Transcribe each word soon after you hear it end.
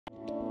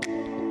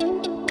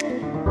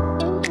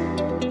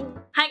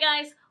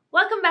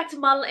Welcome back to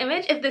Model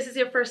Image. If this is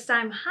your first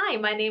time, hi,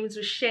 my name is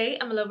RUSHAE.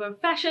 I'm a lover of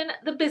fashion,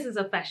 the business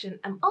of fashion.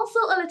 I'm also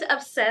a little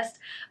obsessed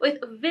with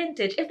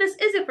vintage. If this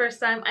is your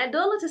first time, I do a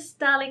lot of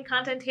styling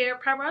content here,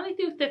 primarily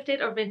through thrifted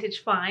or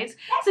vintage finds.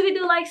 So if you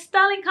do like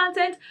styling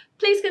content,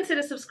 please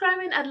consider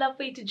subscribing. I'd love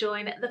for you to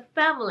join the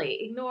family.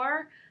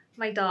 Ignore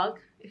my dog.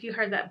 If you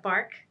heard that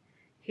bark,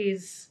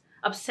 he's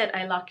upset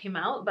I locked him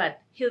out,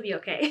 but he'll be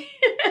okay.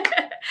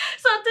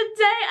 So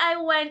today I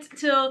went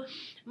to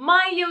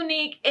My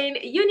Unique in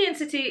Union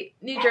City,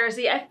 New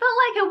Jersey. I felt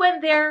like I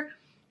went there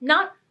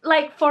not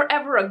like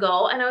forever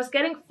ago and I was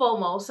getting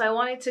FOMO, so I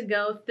wanted to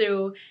go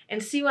through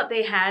and see what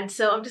they had.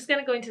 So I'm just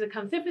gonna go into the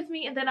Come Thrift with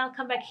me and then I'll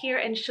come back here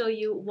and show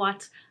you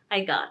what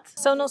I got.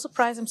 So no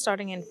surprise, I'm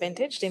starting in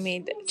vintage. They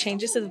made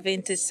changes to the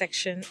vintage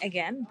section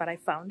again, but I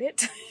found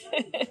it.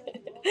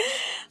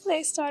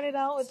 They started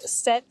out with the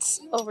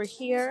sets over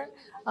here.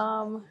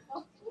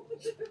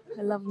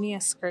 I love me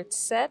a skirt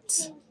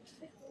set,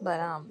 but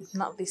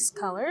not this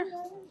color.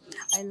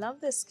 I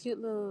love this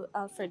cute little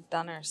Alfred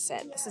Dunner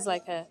set. This is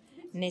like a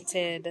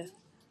knitted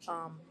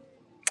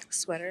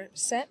sweater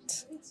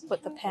set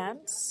with the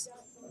pants.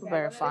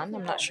 Very fun.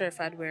 I'm not sure if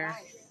I'd wear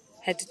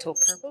head to toe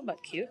purple,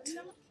 but cute.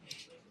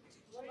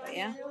 But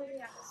yeah.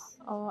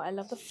 Oh, I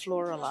love the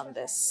floral on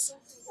this.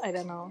 I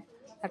don't know.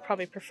 I'd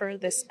probably prefer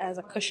this as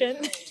a cushion.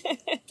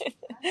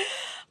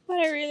 But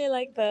I really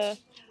like the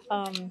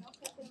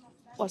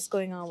what's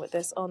going on with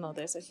this. Oh no,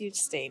 there's a huge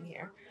stain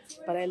here.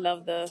 But I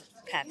love the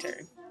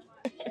pattern.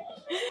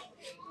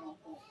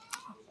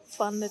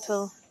 Fun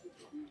little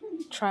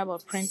tribal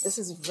print. This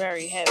is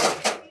very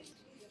heavy.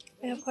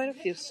 I have quite a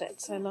few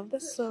sets. I love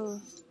this.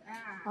 So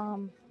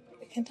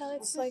I can tell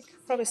it's like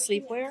probably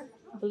sleepwear.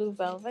 Blue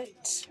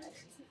velvet.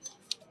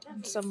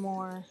 And some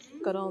more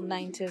good old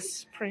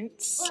 90s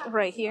prints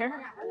right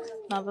here.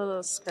 Another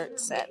little skirt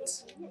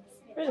set.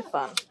 Really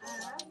fun.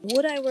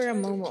 Would I wear a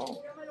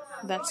muumuu?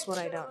 That's what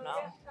I don't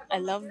know. I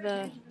love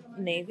the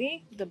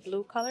navy, the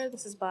blue color.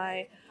 This is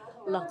by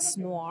Luxe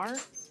Noir.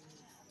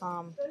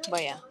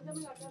 But yeah,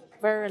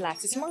 very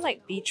relaxed. It's more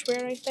like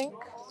beachwear, I think.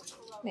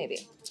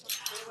 Maybe.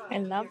 I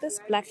love this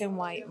black and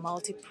white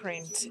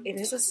multi-print. It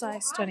is a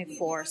size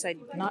 24, so I'm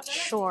not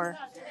sure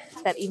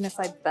that even if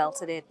I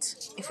belted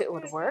it, if it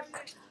would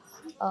work.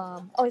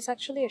 Oh, it's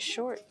actually a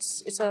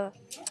shorts. It's a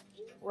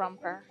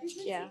romper.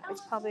 Yeah,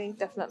 it's probably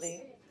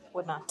definitely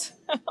would not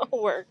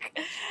work.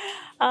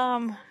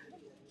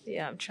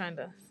 Yeah,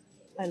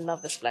 I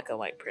love this black and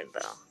white print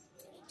though.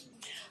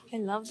 I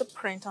love the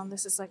print on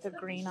this. It's like a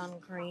green on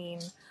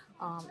green.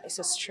 It's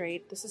a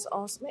straight. This is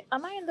also,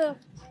 am I in the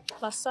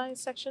plus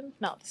size section?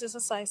 No, this is a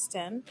size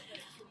 10.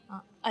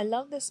 I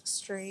love this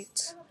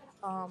straight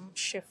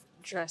shift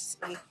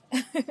dressy.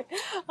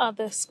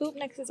 The scoop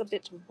neck is a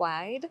bit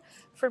wide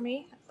for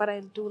me, but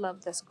I do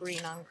love this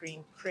green on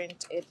green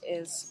print. It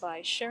is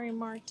by Sherry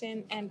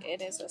Martin and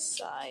it is a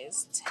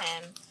size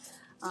 10.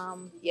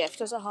 Yeah, if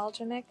there's a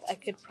halter neck, I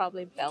could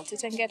probably belt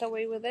it and get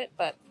away with it,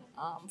 but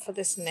for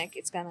this neck,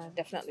 it's gonna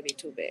definitely be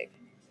too big.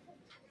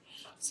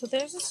 So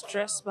there's this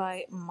dress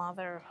by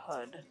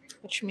Motherhood,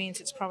 which means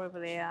it's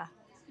probably a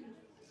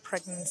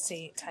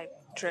pregnancy type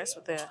dress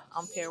with the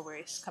ampere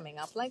waist coming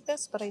up like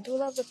this, but I do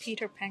love the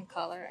Peter Pan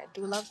color. I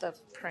do love the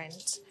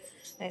print,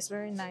 and it's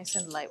very nice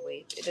and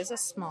lightweight. It is a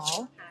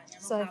small,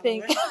 so I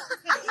think nice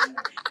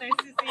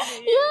to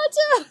see you.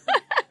 Yeah, too.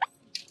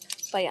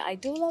 But yeah, I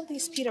do love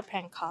these Peter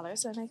Pan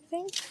collars, and I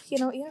think, you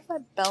know, even if I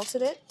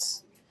belted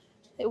it,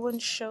 it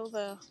wouldn't show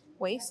the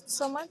waist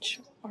so much.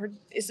 Or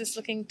is this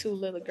looking too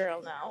little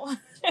girl now?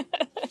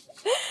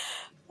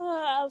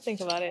 I'll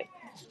think about it.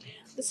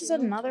 This is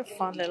another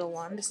fun little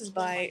one. This is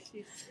by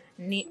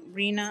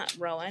Rena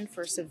Rowan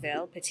for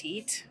Seville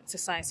Petite. It's a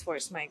size 4.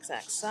 It's my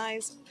exact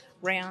size.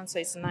 Rayon, so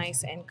it's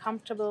nice and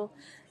comfortable.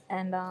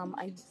 And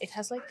it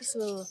has like this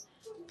little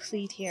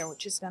pleat here,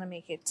 which is going to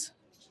make it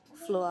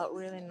flow out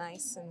really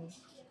nice and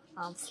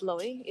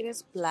flowy. It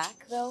is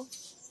black though.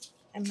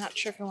 I'm not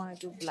sure if I want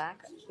to do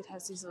black. It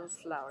has these little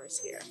flowers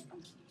here.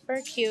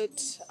 Very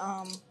cute,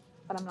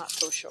 but I'm not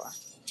so sure.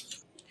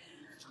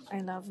 I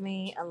love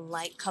me a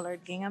light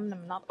colored gingham.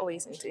 I'm not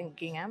always into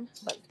gingham,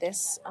 but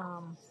this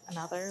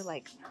another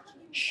like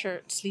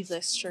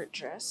sleeveless shirt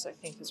dress I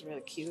think is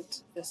really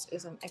cute. This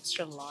is an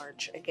extra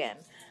large again,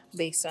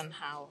 based on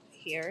how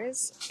here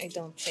is. I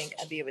don't think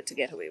I'd be able to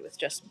get away with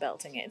just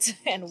belting it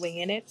and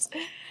winging it.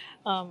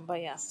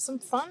 But yeah, some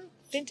fun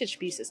vintage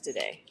pieces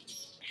today.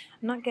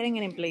 I'm not getting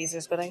any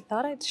blazers, but I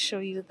thought I'd show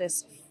you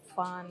this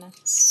fun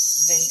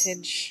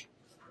vintage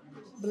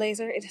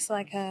blazer. It is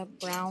like a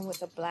brown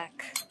with a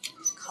black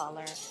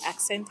collar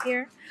accent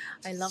here.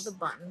 I love the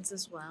buttons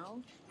as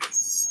well.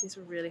 These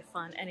are really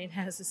fun, and it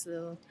has this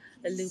little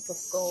loop of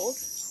gold.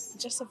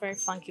 Just a very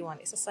funky one.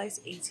 It's a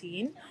size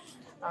 18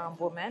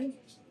 woman.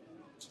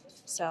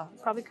 So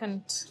probably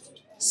couldn't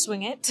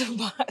swing it,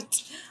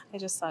 but I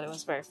just thought it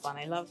was very fun.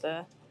 I love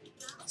the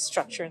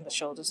structure in the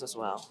shoulders as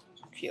well.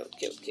 Cute,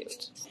 cute,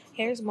 cute.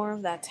 Here's more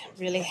of that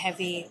really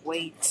heavy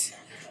weight.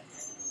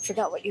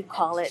 Forgot what you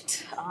call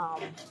it.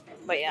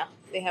 But yeah,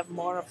 they have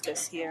more of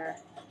this here.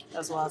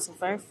 as well. It's a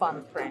very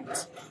fun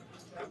print.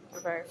 A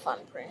very fun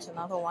print.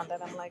 Another one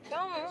that I'm like,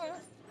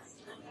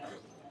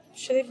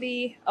 should it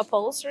be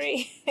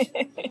upholstery?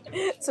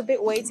 It's a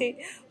bit weighty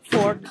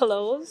for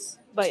clothes,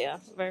 but yeah,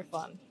 very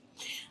fun.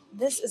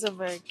 This is a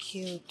very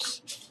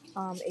cute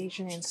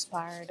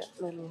Asian-inspired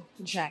little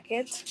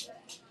jacket.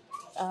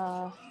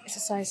 It's a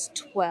size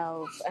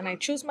 12, and I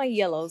choose my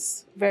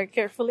yellows very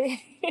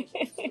carefully.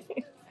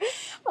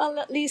 I'll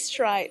at least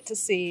try it to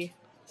see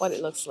what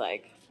it looks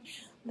like.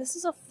 This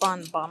is a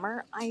fun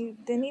bomber. I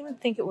didn't even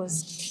think it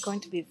was going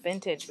to be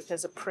vintage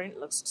because the print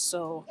looks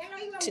so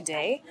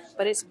today,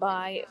 but it's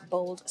by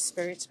Bold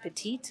Spirits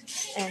Petite,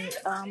 and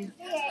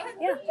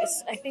yeah,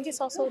 I think it's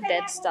also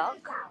dead stock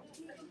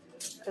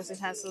because it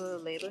has a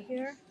little label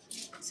here.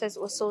 It says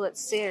it was sold at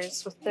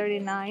Sears for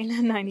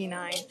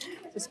 $39.99.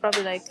 It's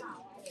probably like,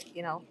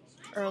 you know,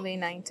 early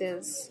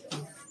 90s.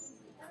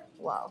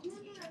 Wow.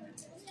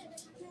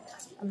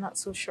 I'm not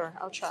so sure.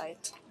 I'll try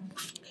it.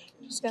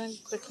 Just gonna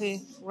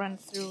quickly run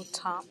through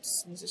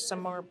tops. These are some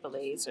more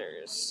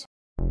blazers.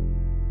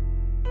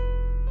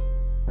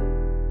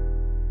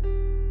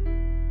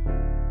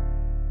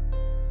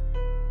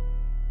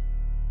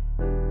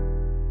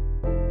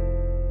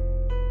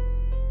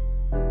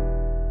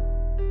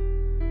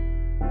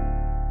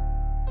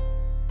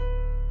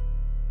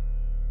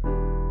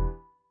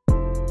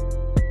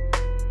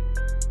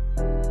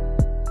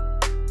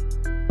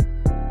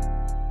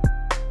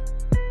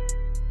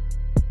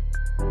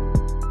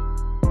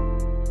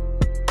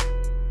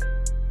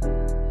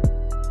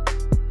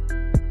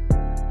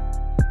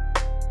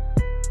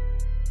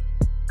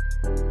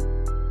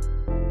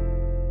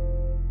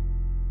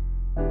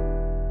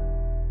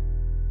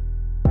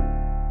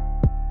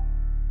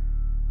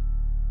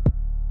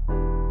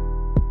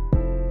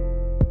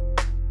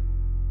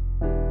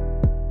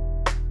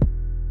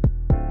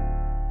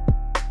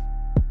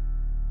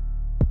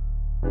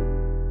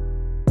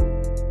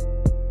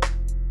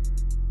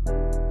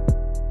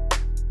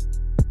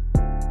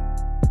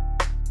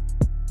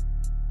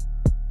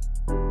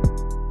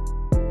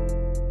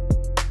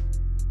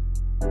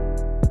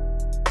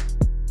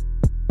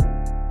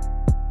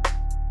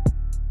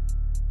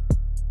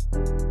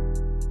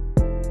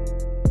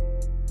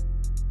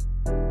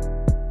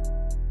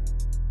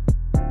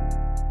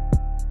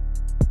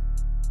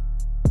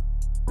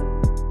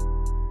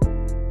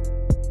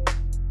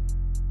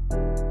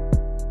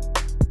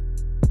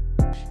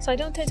 So I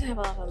don't tend to have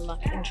a lot of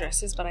luck in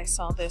dresses, but I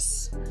saw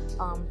this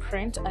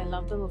print. I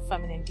love the little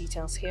feminine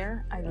details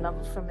here. I love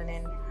a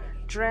feminine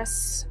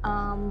dress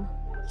to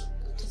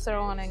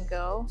throw on and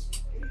go.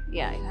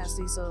 Yeah, it has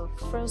these little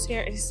frills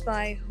here. It's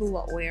by Who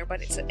What Wear,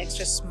 but it's an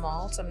extra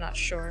small, so I'm not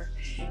sure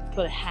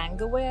put a hang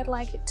the way I'd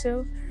like it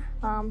to.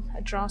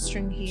 A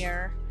drawstring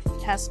here.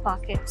 It has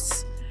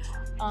pockets.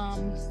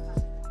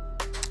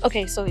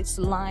 Okay, so it's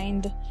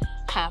lined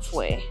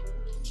halfway.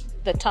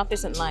 The top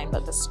isn't lined,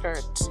 but the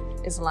skirt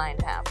is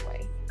lined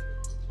halfway.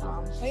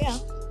 But yeah,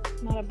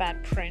 not a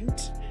bad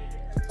print.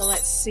 So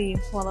let's see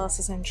what else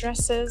is in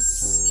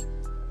dresses.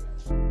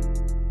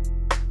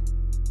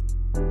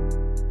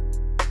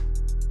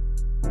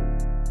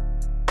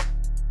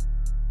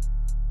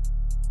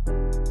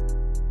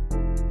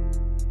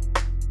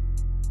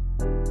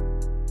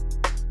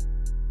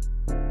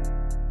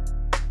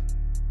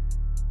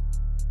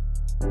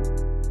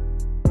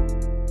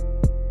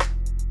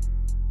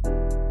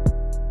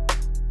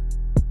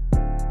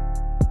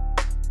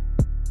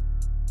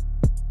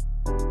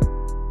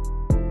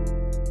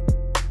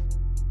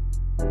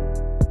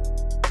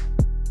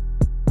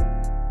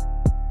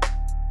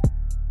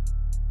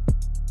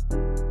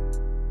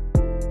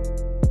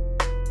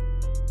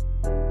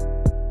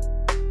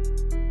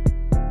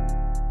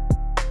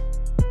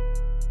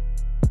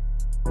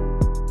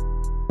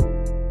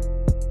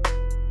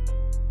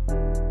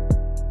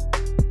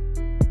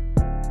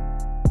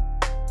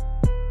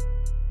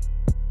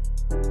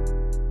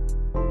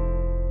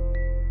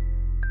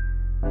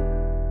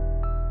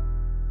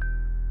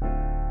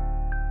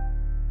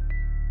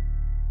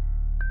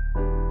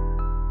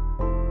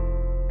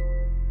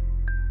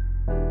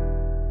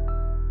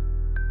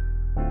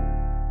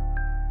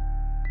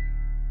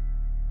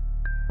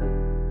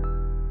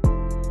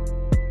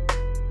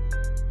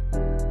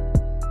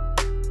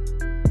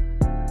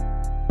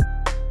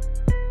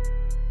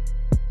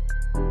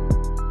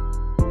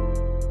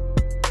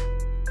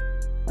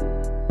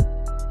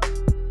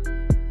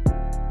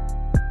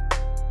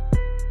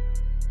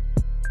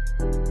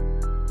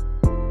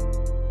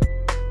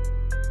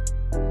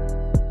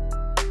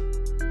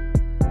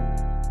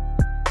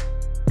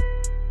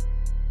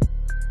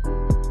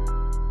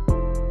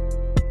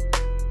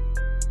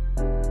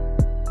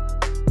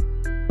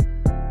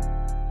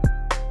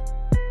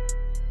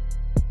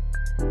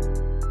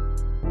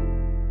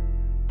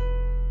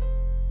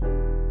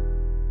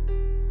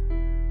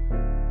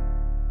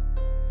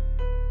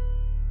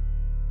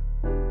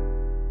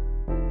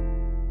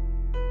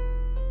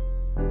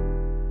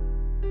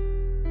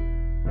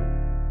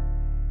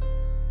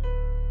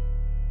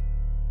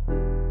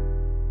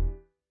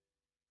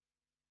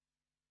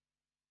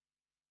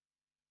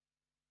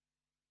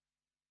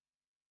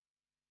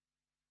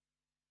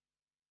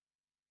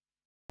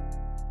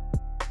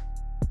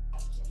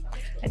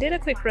 I did a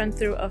quick run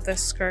through of the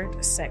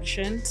skirt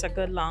section. It's a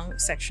good long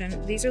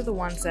section. These are the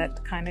ones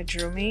that kind of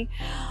drew me.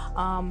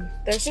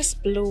 There's this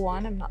blue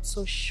one, I'm not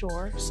so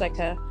sure. It's like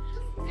a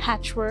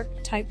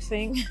hatchwork type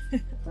thing.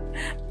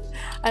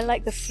 I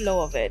like the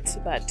flow of it,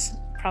 but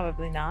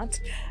probably not.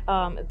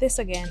 This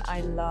again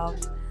I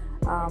loved.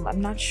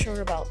 I'm not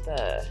sure about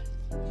the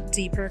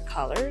deeper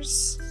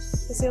colors.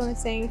 That's the only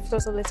thing. If it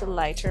was a little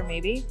lighter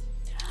maybe.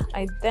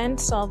 I then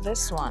saw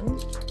this one.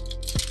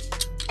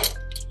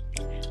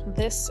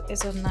 This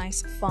is a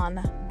nice,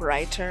 fun,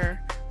 brighter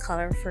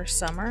color for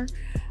summer,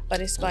 but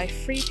it's by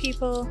Free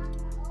People,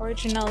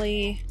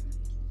 originally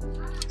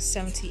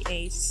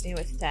 $78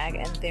 with tag,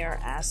 and they're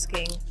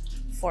asking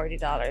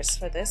 $40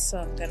 for this, so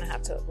I'm gonna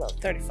have to, well,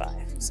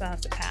 $35, so I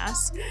have to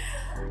pass.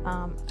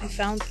 I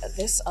found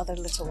this other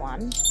little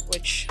one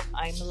which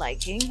I'm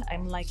liking.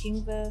 I'm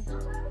liking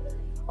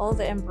all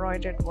the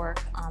embroidered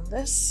work on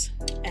this,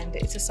 and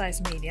it's a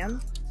size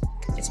medium.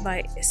 It's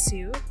by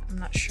Issue. I'm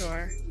not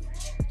sure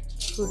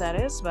who that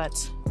is,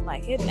 but I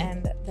like it.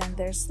 And then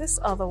there's this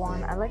other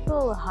one. I like the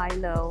little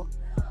high-low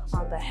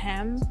on the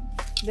hem.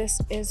 This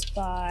is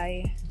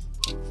by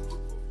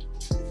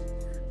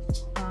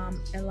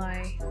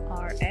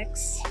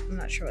LIRX. I'm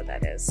not sure what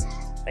that is,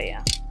 but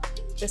yeah,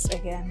 this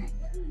again,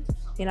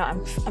 you know,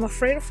 I'm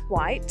afraid of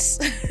whites.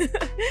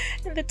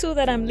 And the two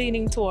that I'm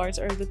leaning towards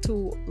are the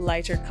two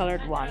lighter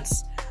colored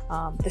ones.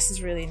 This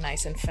is really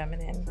nice and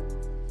feminine,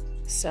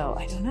 so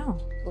I don't know,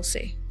 we'll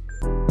see.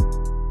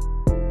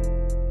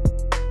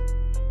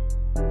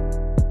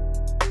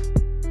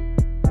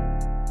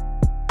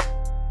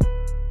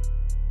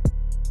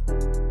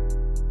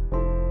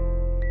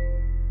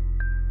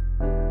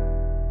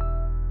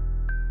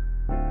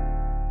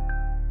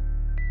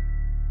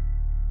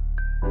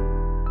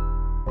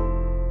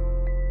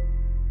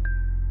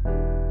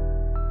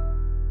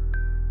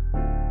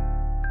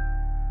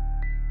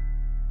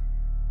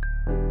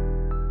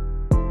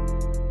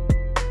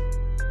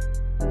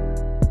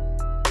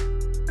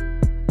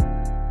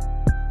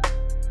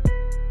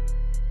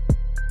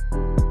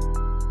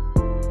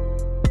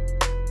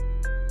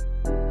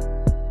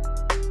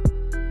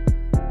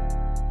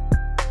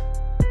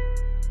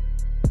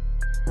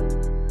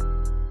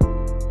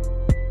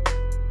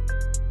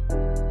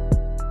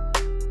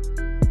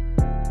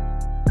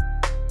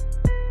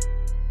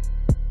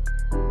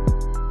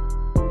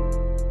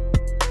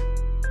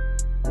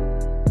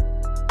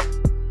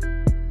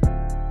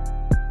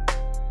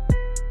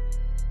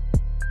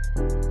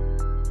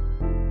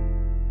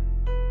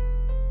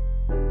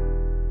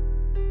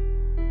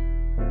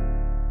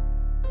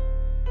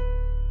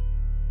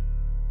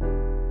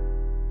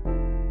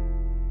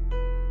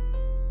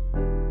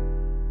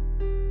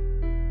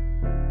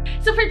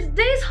 So for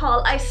today's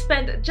haul, I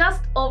spent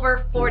just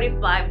over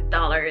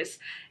 $45.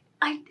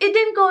 It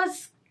didn't go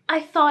as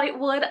I thought it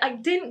would. I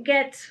didn't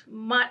get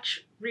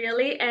much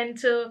really, and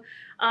to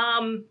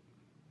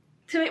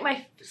make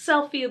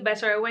myself feel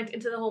better, I went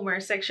into the homeware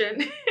section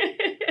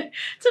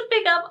to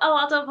pick up a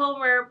lot of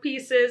homeware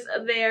pieces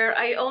there.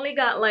 I only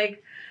got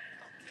like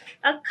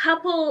a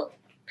couple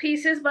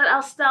pieces, but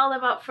I'll style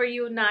them up for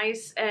you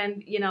nice,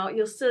 and you know,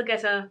 you'll still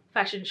get a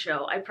fashion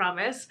show, I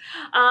promise.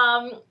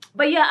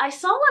 But yeah, I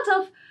saw a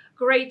lot of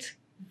great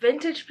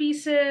vintage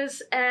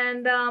pieces,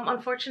 and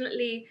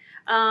unfortunately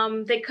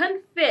they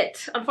couldn't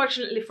fit,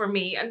 unfortunately for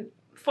me and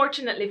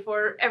fortunately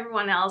for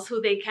everyone else who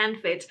they can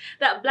fit.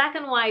 That black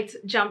and white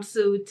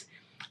jumpsuit,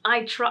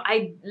 I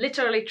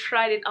literally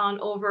tried it on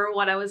over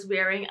what I was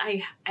wearing.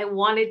 I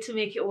wanted to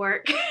make it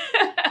work.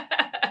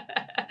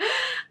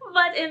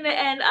 But in the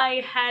end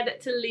I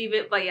had to leave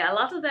it. But yeah, a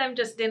lot of them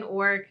just didn't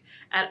work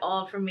at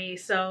all for me.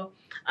 So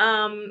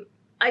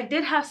I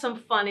did have some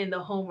fun in the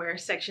homeware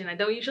section. I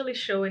don't usually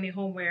show any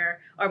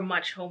homeware or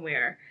much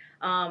homeware,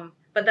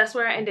 but that's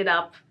where I ended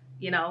up,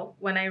 you know,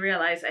 when I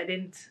realized I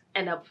didn't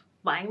end up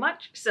buying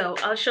much. So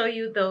I'll show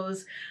you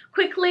those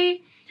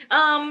quickly.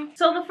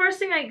 So the first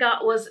thing I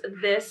got was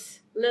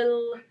this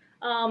little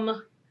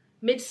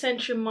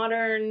mid-century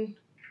modern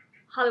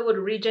Hollywood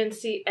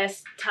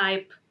Regency-esque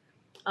type,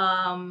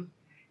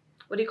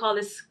 what do you call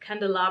this,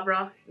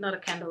 candelabra? Not a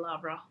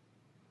candelabra.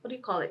 What do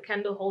you call it?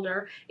 Candle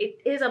holder. It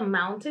is a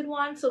mounted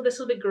one, so this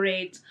will be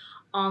great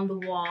on the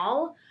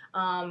wall.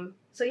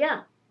 So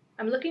yeah,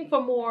 I'm looking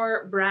for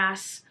more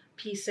brass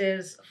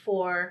pieces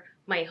for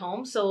my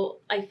home, so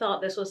I thought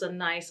this was a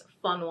nice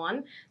fun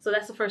one. So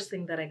that's the first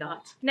thing that I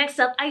got. Next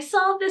up, I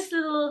saw this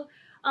little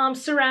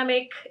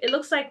ceramic. It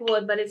looks like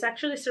wood, but it's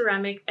actually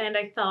ceramic, and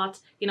I thought,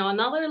 you know,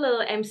 another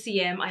little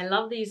MCM. I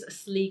love these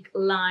sleek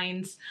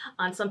lines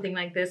on something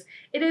like this.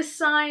 It is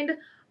signed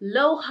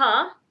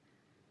Loha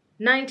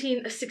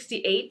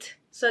 1968.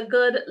 So a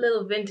good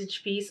little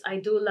vintage piece. I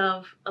do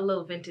love a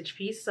little vintage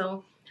piece,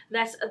 so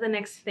that's the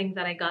next thing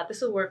that I got.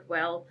 This will work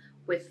well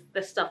with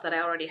the stuff that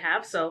I already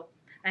have, so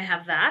I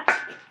have that.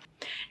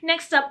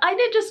 Next up, I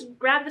did just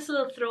grab this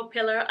little throw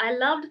pillar. I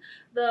loved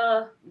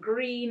the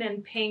green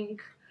and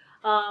pink.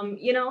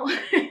 You know,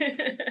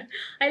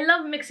 I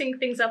love mixing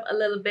things up a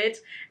little bit,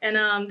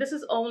 and this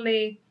is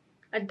only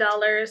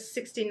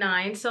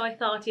 $1.69, so I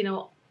thought, you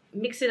know,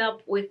 mix it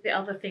up with the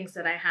other things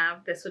that I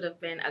have, this would have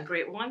been a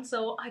great one.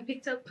 So I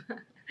picked up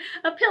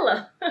a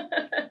pillow.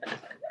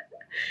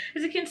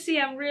 As you can see,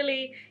 I'm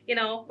really, you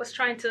know, was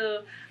trying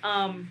to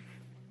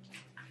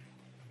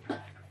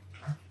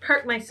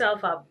perk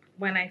myself up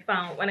when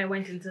I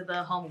went into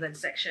the home goods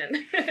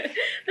section.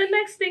 The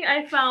next thing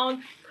I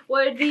found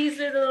were these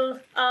little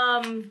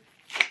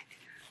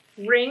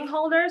ring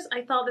holders.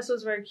 I thought this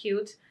was very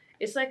cute.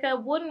 It's like a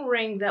wooden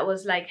ring that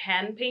was like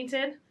hand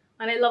painted,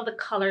 and I love the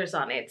colors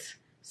on it.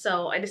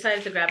 So I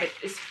decided to grab it.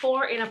 It's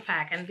 4 in a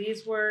pack, and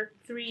these were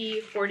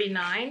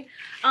 $3.49.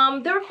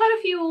 There were quite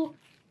a few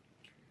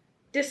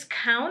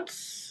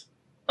discounts.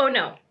 Oh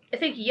no, I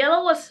think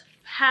yellow was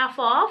half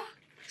off.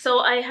 So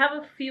I have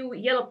a few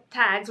yellow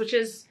tags, which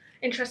is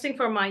interesting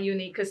for my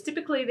uni, because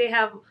typically they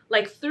have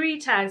like 3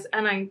 tags,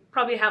 and I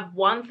probably have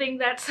one thing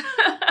that's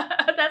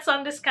that's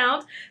on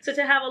discount. So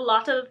to have a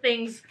lot of the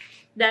things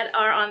that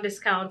are on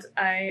discount,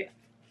 I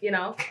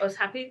was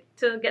happy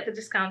to get the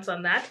discounts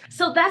on that.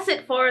 So that's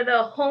it for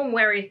the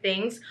home-weary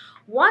things.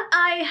 What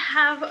I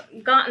have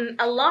gotten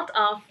a lot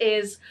of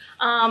is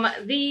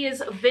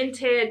these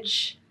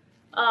vintage,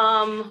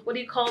 what do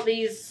you call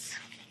these?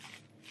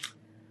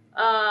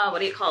 Oh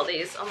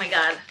my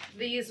god,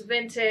 these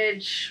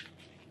vintage,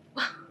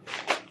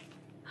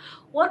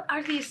 what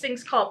are these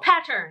things called?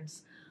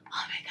 Patterns.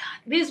 Oh my god,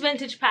 these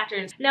vintage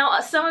patterns. Now,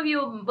 some of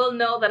you will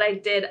know that I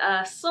did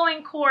a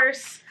sewing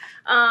course,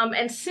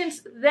 and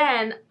since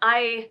then,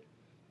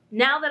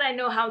 now that I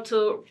know how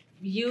to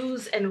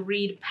use and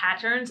read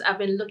patterns, I've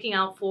been looking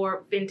out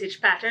for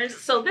vintage patterns.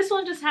 So this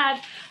one just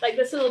had like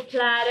this little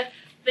plaid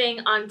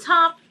thing on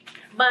top,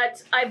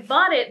 but I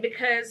bought it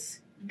because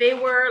they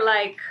were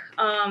like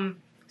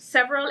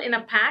several in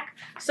a pack.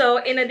 So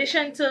in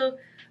addition to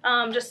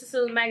just this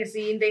little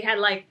magazine, they had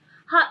like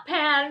hot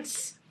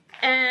pants,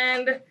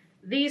 and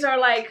these are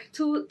like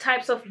 2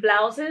 types of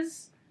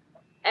blouses,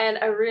 and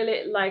I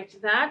really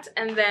liked that.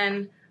 And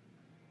then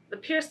the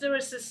pièce de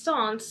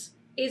résistance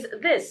is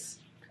this.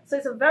 So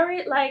it's a very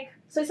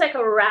it's like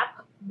a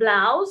wrap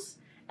blouse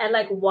and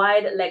like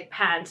wide leg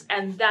pants,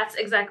 and that's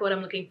exactly what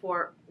I'm looking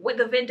for with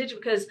the vintage,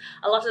 because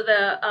a lot of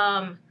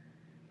the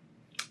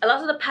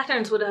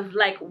patterns would have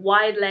like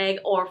wide leg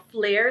or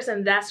flares,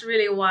 and that's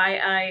really why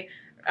I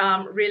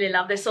really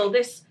love this. So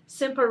this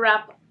simple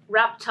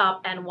wrap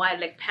top and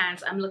wide leg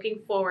pants I'm looking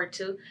forward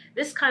to.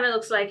 This kind of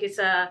looks like it's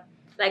a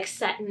like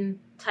satin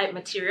type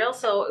material,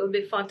 so it would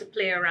be fun to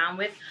play around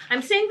with.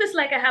 I'm saying this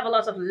like I have a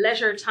lot of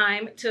leisure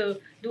time to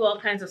do all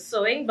kinds of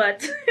sewing,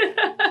 but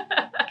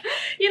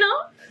you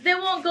know, they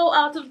won't go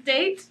out of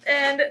date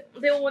and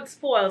they won't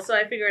spoil, so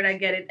I figured I'd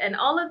get it. And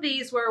all of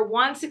these were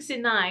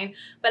 $1.69,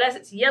 but as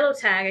it's yellow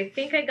tag, I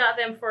think I got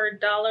them for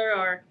 $1,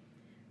 or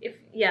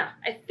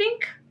I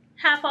think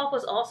half off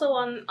was also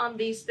on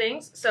these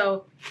things,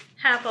 so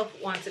half of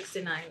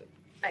 $1.69.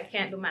 I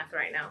can't do math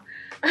right now.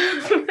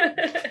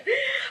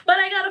 But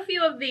I got a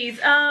few of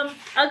these.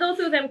 I'll go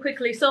through them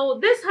quickly. So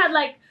this had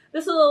like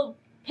this little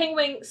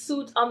penguin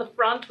suit on the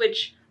front,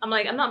 which I'm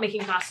like, I'm not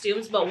making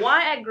costumes, but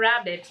why I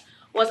grabbed it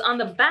was on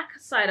the back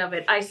side of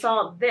it, I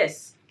saw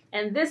this.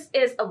 And this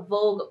is a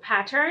Vogue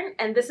pattern,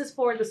 and this is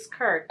for the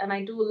skirt. And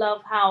I do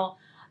love how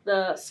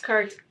the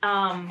skirt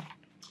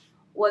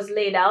was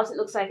laid out. It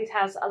looks like it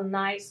has a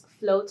nice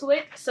flow to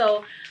it.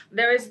 So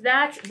there is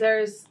that,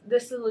 there's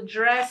this little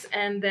dress,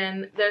 and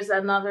then there's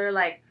another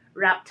like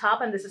wrap top,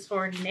 and this is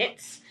for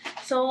knits.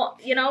 So,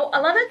 you know, a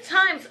lot of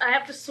times I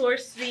have to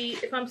source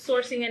if I'm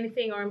sourcing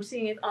anything or I'm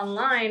seeing it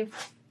online,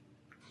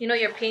 you know,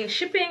 you're paying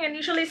shipping, and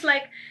usually it's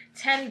like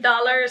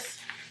 $10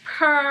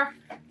 per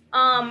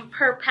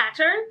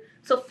pattern.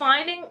 So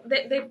finding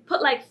they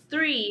put like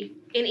 3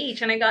 in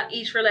each, and I got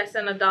each for less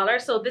than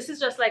 $1. So this is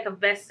just like a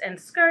vest and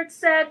skirt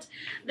set.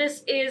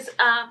 This is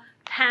a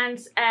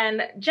pants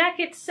and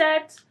jacket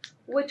set,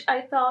 which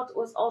I thought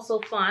was also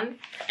fun.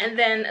 And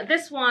then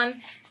this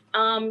one,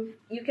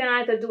 you can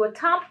either do a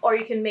top or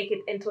you can make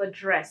it into a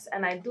dress,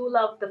 and I do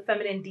love the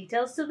feminine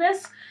details to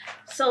this.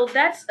 So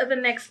that's the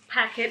next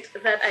packet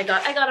that I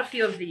got. I got a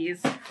few of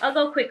these. I'll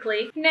go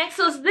quickly. Next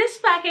was this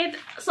packet.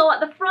 So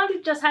at the front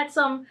it just had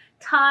some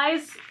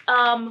ties.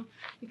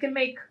 You can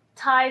make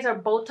ties or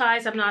bow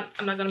ties. I'm not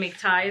gonna make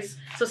ties.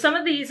 So some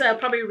of these I'll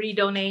probably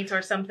redonate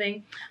or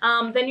something.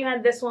 Then you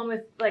had this one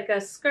with like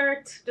a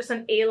skirt, just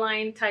an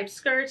A-line type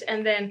skirt,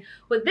 and then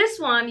with this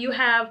one you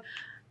have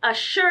a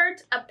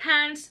shirt, a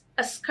pants,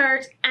 a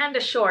skirt, and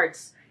a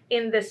shorts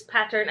in this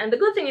pattern. And the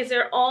good thing is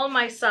they're all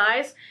my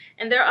size,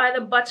 and they're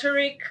either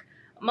Butterick,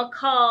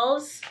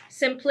 McCall's,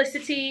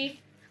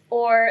 Simplicity,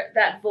 or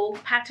that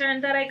Vogue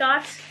pattern that I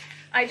got.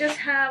 I just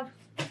have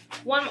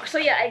one more. So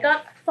yeah, I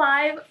got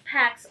 5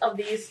 packs of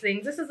these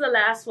things. This is the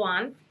last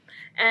one.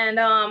 And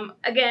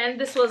again,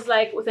 this was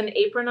like with an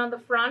apron on the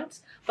front,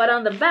 but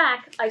on the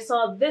back I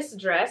saw this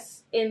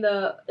dress in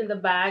the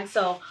bag.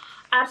 So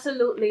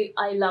absolutely,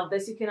 I love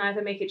this. You can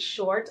either make it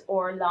short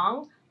or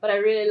long, but I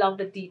really love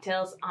the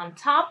details on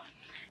top.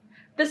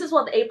 This is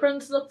what the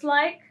aprons looks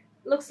like.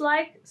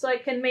 So I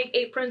can make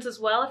aprons as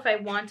well if I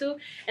want to.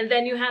 And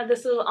then you have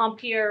this little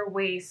Ampere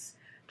waist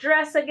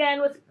dress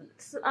again with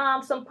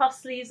some puff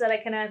sleeves that I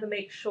can either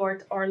make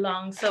short or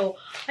long. So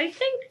I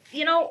think,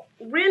 you know,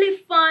 really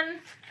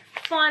fun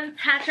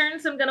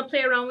patterns. I'm gonna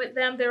play around with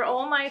them. They're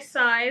all my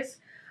size.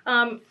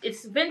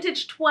 It's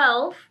vintage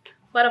 12,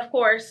 but of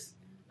course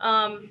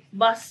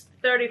bust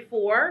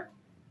 34.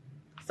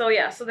 So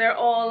yeah, so they're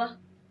all,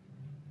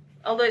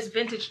 although it's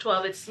vintage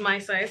 12, it's my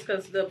size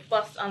because the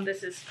bust on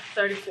this is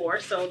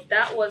 34. So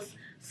that was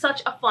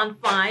such a fun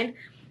find.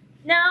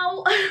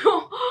 Now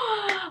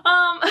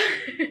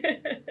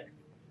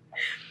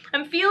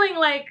I'm feeling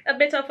like a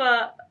bit of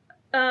a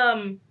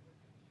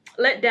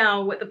let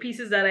down with the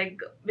pieces that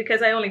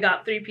because I only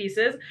got 3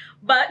 pieces,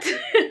 but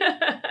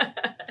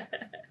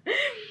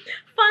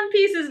fun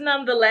pieces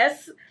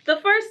nonetheless. The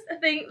first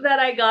thing that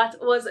I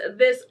got was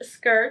this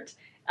skirt.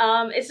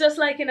 It's just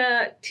like in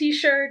a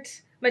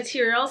t-shirt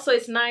material, so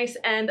it's nice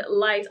and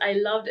light. I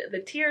loved the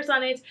tiers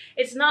on it.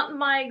 It's not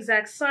my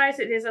exact size.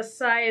 It is a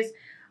size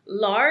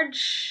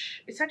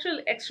large. It's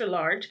actually extra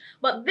large,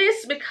 but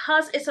this,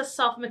 because it's a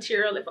soft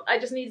material, if I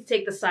just need to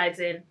take the sides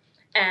in,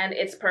 and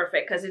it's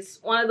perfect because it's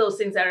one of those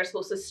things that are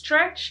supposed to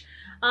stretch,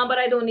 but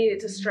I don't need it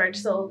to stretch.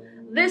 So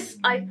this,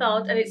 I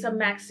thought, and it's a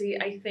maxi,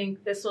 I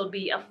think this will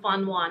be a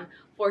fun one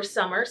for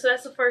summer. So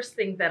that's the first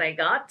thing that I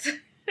got.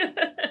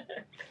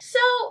 So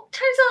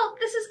turns out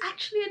this is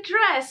actually a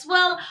dress.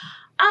 Well,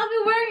 I'll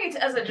be wearing it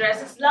as a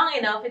dress. It's long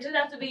enough. It doesn't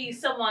have to be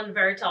someone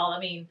very tall. I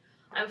mean,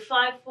 I'm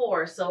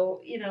 5'4",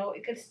 so, you know,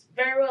 it could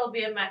very well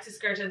be a maxi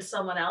skirt and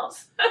someone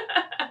else.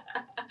 But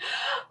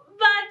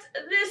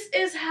this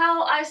is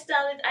how I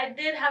style it. I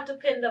did have to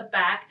pin the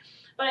back,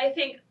 but I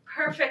think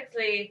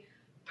perfectly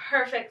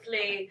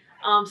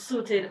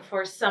suited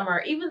for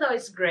summer, even though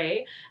it's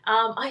gray.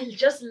 I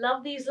just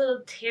love these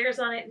little tiers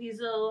on it, these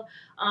little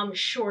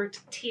short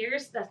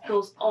tiers that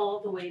goes all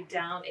the way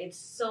down. It's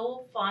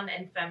so fun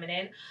and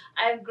feminine.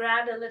 I've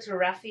grabbed a little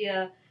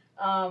raffia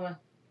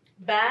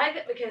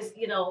bag because,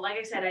 you know, like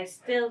I said,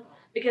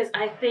 because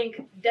I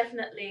think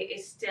definitely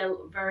it's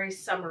still very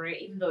summery,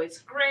 even though it's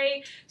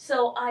gray.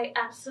 So I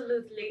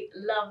absolutely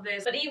love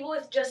this. But even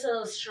with just a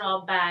little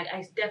straw bag,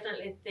 I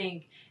definitely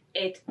think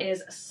it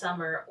is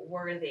summer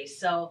worthy.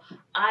 So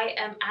I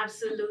am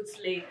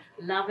absolutely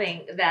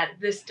loving that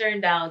this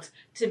turned out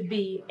to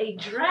be a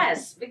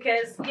dress,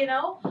 because, you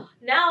know,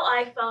 now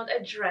I found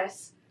a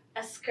dress,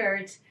 a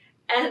skirt,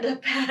 and a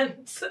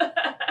pants.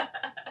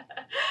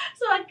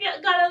 So I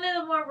got a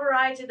little more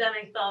variety than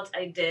I thought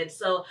I did.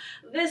 So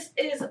this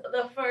is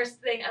the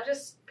first thing. I've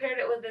just paired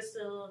it with this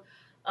little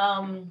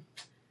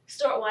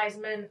Stuart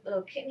Weitzman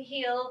little kitten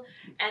heel,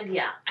 and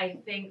yeah, I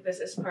think this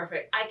is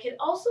perfect. I can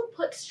also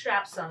put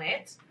straps on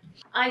it.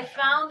 I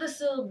found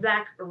this little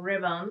black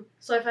ribbon,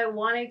 so if I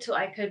wanted to,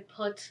 I could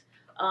put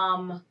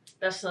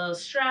those little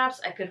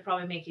straps. I could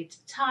probably make it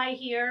tie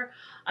here.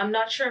 I'm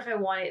not sure if I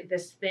want it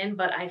this thin,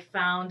 but I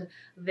found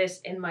this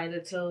in my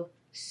little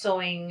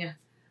sewing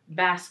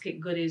basket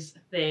goodies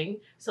thing.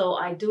 So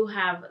I do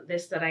have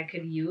this that I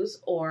could use,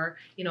 or,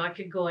 you know, I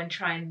could go and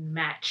try and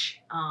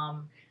match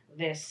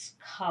this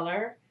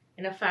color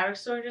in a fabric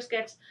store. Just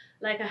get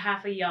like a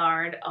half a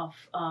yard of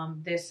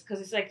this,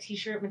 because it's like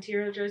t-shirt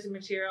material, jersey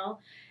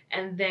material,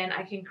 and then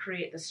I can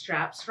create the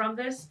straps from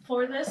this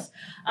for this.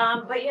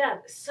 But yeah,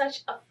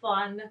 such a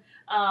fun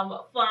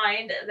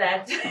find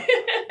that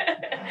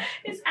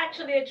it's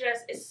actually a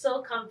dress. It's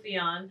so comfy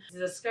on.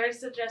 The skirt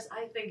is a dress.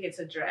 I think it's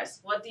a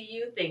dress. What do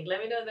you think? Let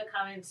me know in the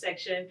comment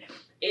section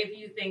if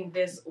you think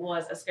this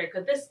was a skirt,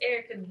 because this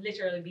area could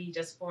literally be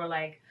just for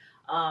like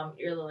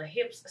your little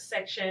hips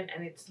section,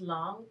 and it's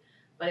long,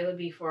 but it would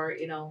be for,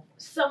 you know,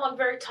 someone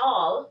very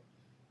tall.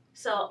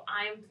 So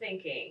I'm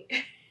thinking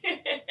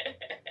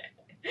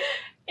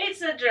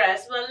it's a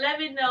dress. But let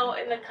me know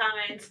in the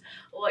comments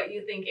what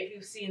you think, if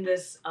you've seen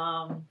this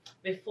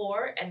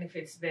before, and if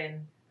it's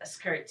been a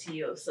skirt to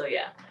you. So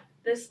yeah,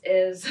 this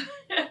is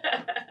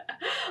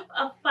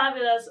a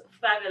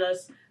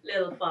fabulous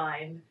little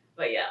find.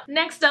 But yeah,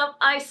 next up,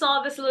 I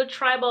saw this little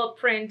tribal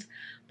print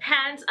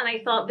pants, and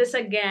I thought this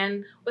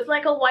again with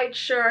like a white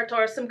shirt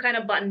or some kind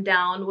of button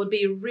down would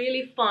be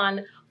really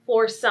fun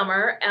for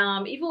summer.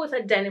 Even with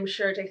a denim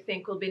shirt, I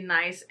think will be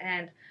nice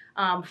and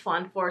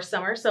fun for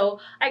summer. So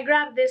I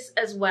grabbed this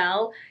as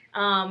well.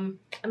 I'm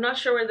not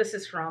sure where this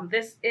is from.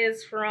 This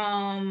is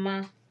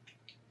from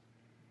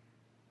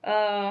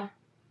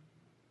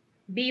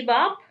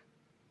Bebop.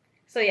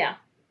 So yeah,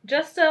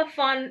 just a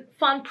fun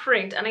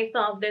print, and I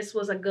thought this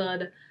was a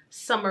good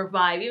summer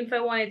vibe. Even if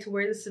I wanted to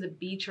wear this to the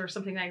beach or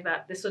something like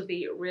that, this would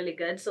be really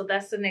good. So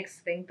that's the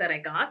next thing that I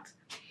got.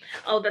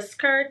 Oh, the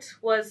skirt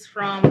was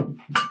from,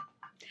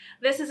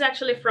 this is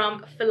actually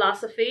from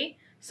Philosophy.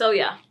 So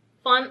yeah,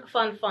 fun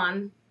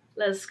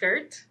little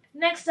skirt.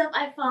 Next up,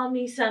 I found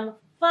me some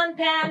fun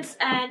pants,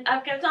 and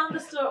I've kept on the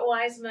Stuart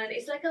Weitzman.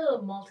 It's like a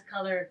little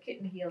multicolor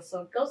kitten heel,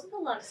 so it goes with a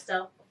lot of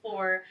stuff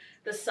for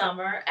the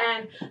summer.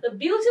 And the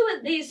beauty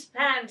with these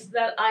pants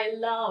that I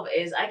love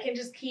is I can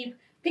just keep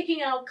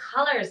picking out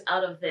colors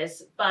out of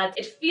this, but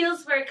it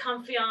feels very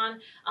comfy on.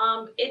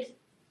 It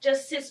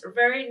just sits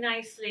very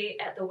nicely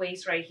at the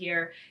waist right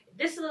here.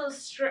 This little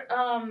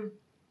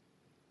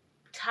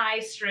tie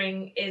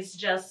string is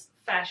just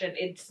fashion.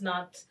 It's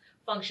not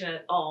function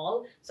at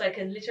all. So I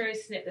can literally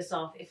snip this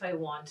off if I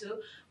want to.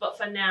 But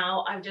for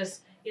now, I've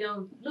just, you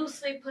know,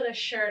 loosely put a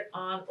shirt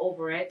on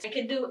over it. I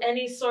can do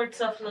any sorts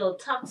of little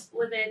tucks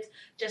with it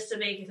just to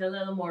make it a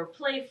little more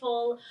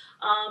playful.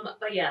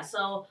 But yeah,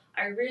 so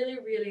I really,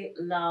 really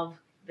love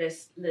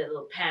this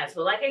little pants.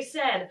 But like I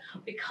said,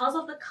 because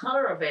of the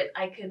color of it,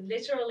 I can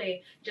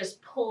literally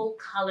just pull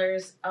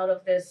colors out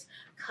of this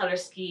color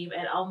scheme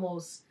and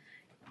almost,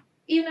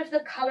 even if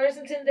the color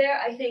isn't in there,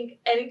 I think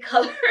any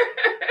color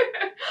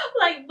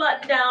like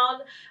button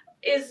down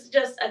is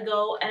just a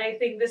go. And I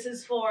think this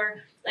is for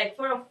like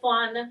for a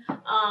fun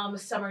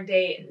summer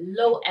day,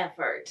 low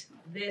effort.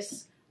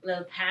 This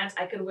little pants,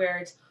 I could wear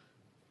it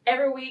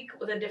every week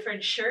with a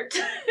different shirt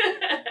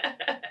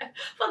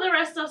for the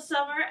rest of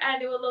summer,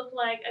 and it will look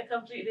like a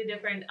completely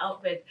different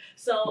outfit.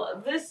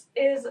 So this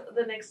is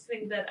the next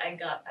thing that I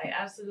got. I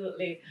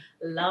absolutely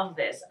love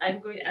this. I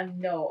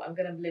know I'm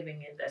gonna be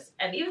living in this.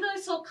 And even though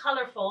it's so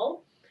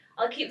colorful,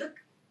 I'll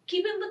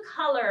keeping the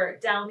color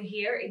down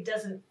here. It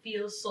doesn't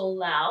feel so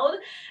loud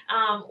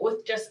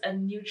with just a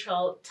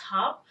neutral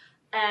top.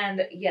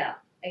 And yeah,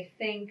 I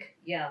think,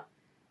 yeah,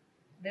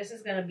 this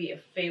is gonna be a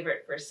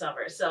favorite for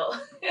summer. So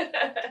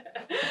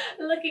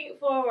looking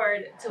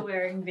forward to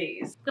wearing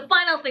these. The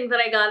final thing that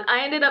I got,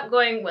 I ended up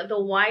going with the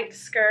white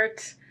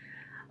skirt.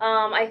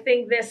 I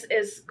think this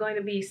is going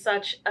to be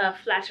such a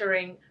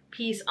flattering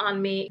piece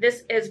on me.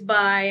 This is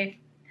by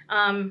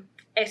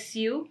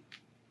SU.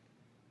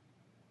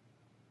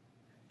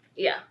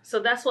 Yeah, so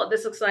that's what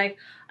this looks like.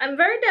 I'm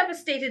very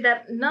devastated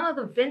that none of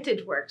the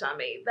vintage worked on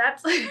me.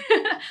 That's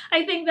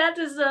I think that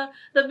is the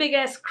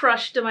biggest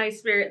crush to my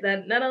spirit,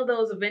 that none of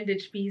those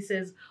vintage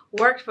pieces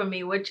worked for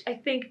me, which I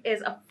think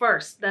is a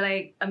first that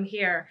I am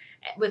here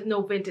with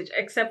no vintage,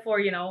 except for,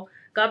 you know,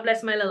 God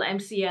bless my little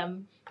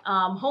MCM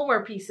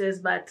Homer pieces.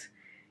 But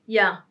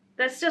yeah,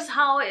 that's just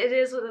how it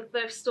is with the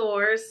thrift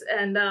stores.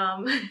 And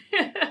I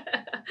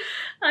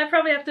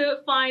probably have to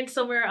find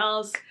somewhere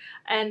else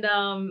and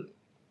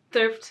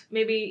thrift.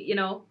 Maybe, you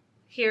know,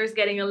 here's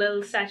getting a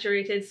little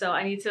saturated, so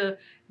I need to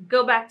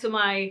go back to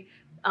my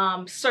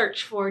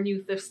search for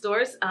new thrift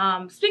stores.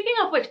 Speaking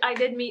of which, I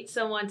did meet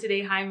someone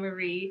today. Hi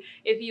Marie,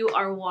 if you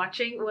are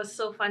watching, it was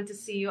so fun to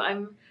see you.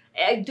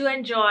 I do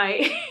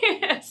enjoy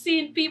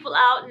seeing people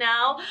out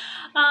now.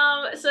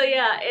 So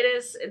yeah,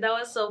 that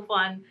was so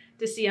fun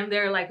to see. I'm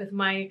there like with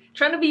my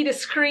trying to be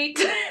discreet.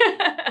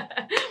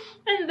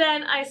 And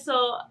then I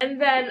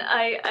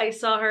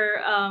saw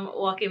her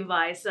walking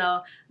by.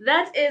 So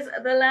that is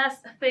the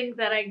last thing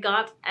that I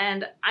got,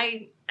 and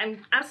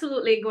I'm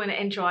absolutely going to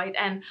enjoy it.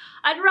 And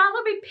I'd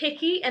rather be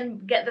picky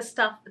and get the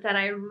stuff that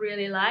I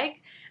really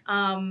like,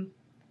 and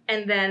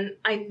then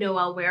I know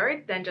I'll wear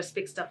it, than just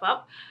pick stuff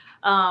up.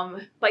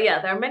 But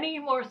yeah, there are many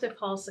more thrift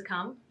hauls to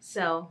come.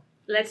 So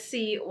let's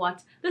see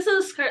what this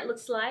little skirt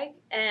looks like.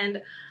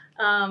 And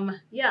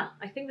yeah,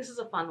 I think this is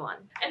a fun one.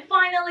 And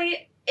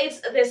finally, it's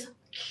this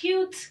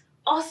cute,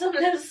 awesome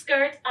little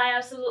skirt. I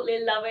absolutely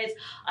love it.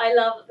 I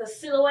love the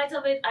silhouette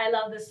of it. I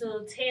love this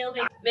little tail,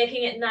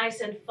 making it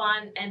nice and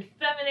fun and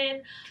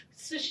feminine.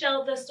 Switched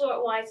out the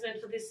Stuart Weitzman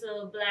for this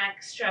little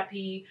black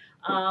strappy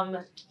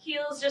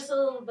heels, just a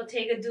little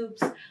Bottega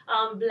dupes,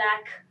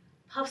 black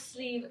puff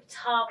sleeve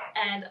top,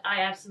 and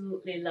I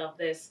absolutely love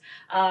this.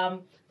 For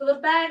the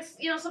bags,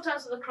 you know,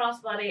 sometimes with the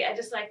crossbody, I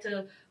just like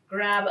to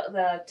grab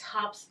the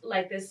tops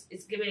like this.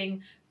 It's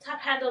giving top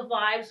handle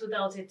vibes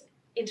without it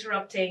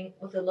interrupting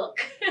with the look.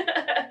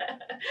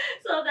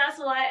 So that's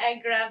why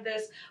I grabbed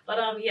this. But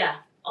yeah,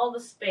 all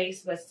the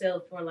space, but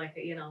still for like,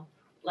 you know,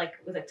 like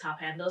with a top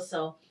handle.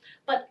 So,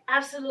 but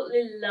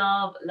absolutely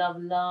love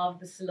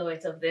the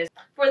silhouette of this.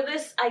 For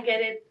this, I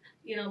get it,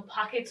 you know,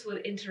 pockets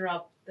would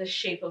interrupt the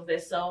shape of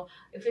this, so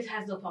if it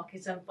has no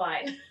pockets, I'm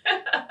fine.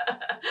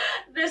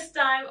 This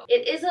time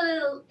it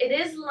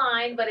is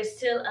lined, but it's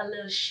still a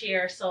little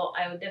sheer, so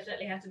I would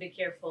definitely have to be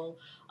careful.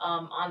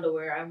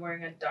 Underwear, I'm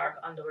wearing a dark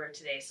underwear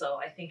today, so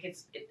I think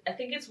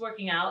it's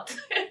working out.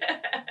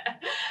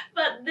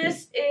 But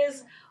this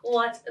is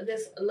what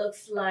this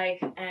looks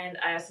like, and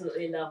I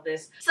absolutely love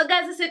this. So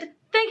guys, that's it.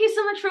 Thank you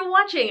so much for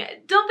watching.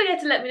 Don't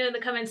forget to let me know in the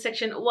comment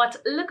section what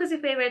look was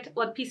your favorite,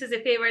 what piece is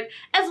your favorite.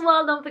 As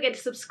well, don't forget to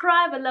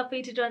subscribe. I'd love for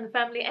you to join the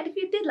family. And if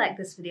you did like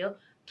this video,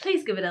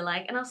 please give it a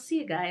like, and I'll see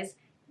you guys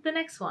in the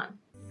next one.